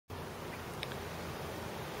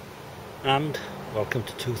and welcome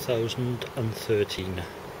to 2013.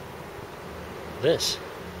 This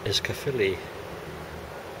is Caerphilly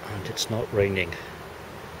and it's not raining.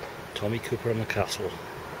 Tommy Cooper and the Castle.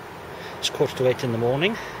 It's 7:45 in the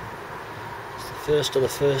morning. It's the 1st of the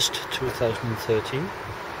 1st, 2013. And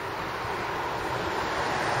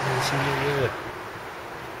it's a new year.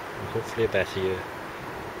 And hopefully a better year.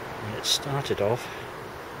 And it started off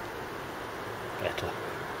better.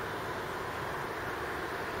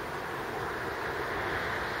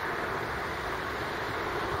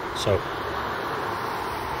 So,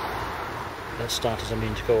 let's start as I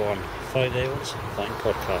mean to go on. Fine ales, fine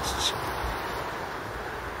podcasts.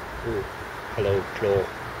 Ooh, hello, Claw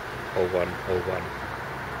 0101.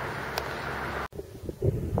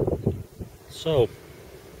 So,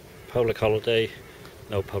 public holiday,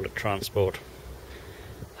 no public transport.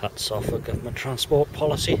 Hats off for government transport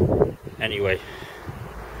policy. Anyway,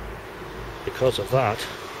 because of that,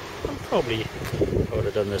 I would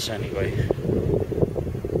have done this anyway.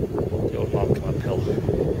 The old Malcolm uphill,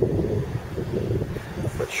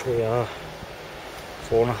 which we are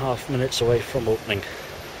 4.5 minutes away from opening. I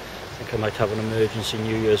think I might have an emergency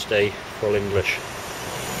New Year's Day full English.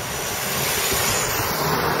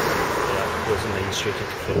 Yeah, here's the main street of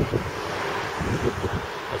Caerphilly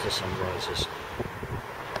as the sun rises.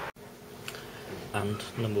 And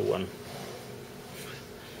number one,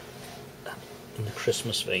 in the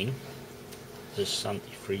Christmas vein, this is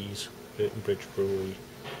antifreeze, Burton Bridge Brewery,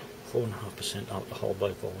 4.5% alcohol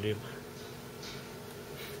by volume.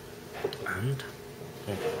 And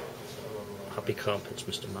happy carpets,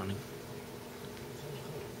 Mr. Manning.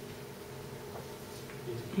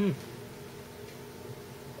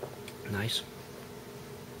 Nice.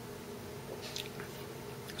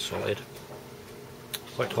 Solid.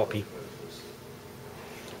 Quite hoppy.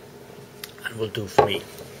 And will do for me.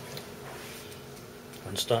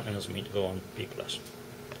 And starting as me to go on, B+.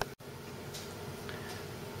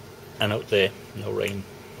 And out there, no rain.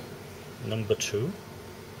 Number two.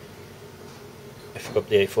 I forgot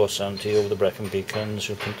the A470 over the Brecon Beacons.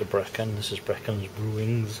 You'll come to Brecon. This is Breccon's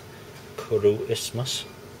Brewing's Peru Isthmus.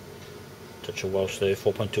 Touch of Welsh there,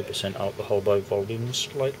 4.2% alcohol by volume,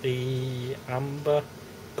 slightly amber,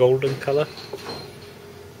 golden colour.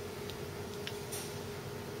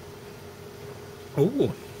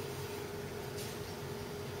 Ooh.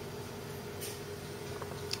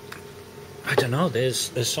 I don't know,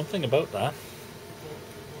 there's something about that.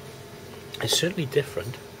 It's certainly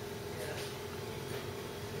different.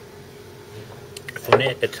 For me,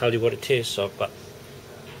 I could tell you what it tastes of, but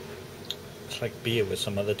it's like beer with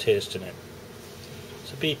some other taste in it.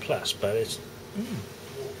 It's a B+, but it's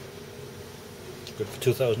good for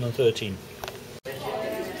 2013.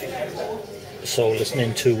 So,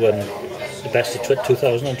 listening to the best of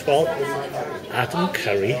 2012, Adam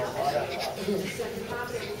Curry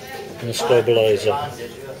and the Stabilizer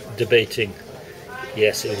debating.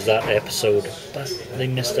 Yes, it was that episode, but they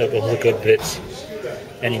missed out all the good bits.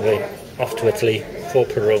 Anyway, off to Italy for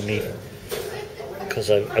Peroni, because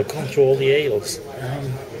I've gone through all the ales.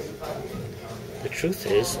 The truth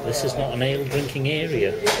is, this is not an ale drinking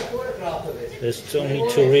area. There's only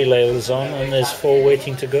 2 real ales on and there's 4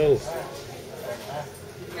 waiting to go.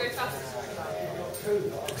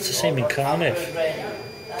 It's the same in Cardiff.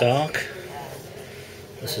 Dark.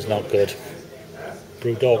 This is not good.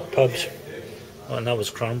 Brewdog pubs. Oh, and that was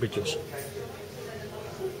cranberry juice.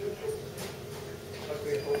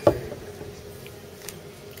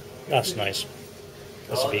 That's nice.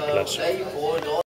 That's a B+.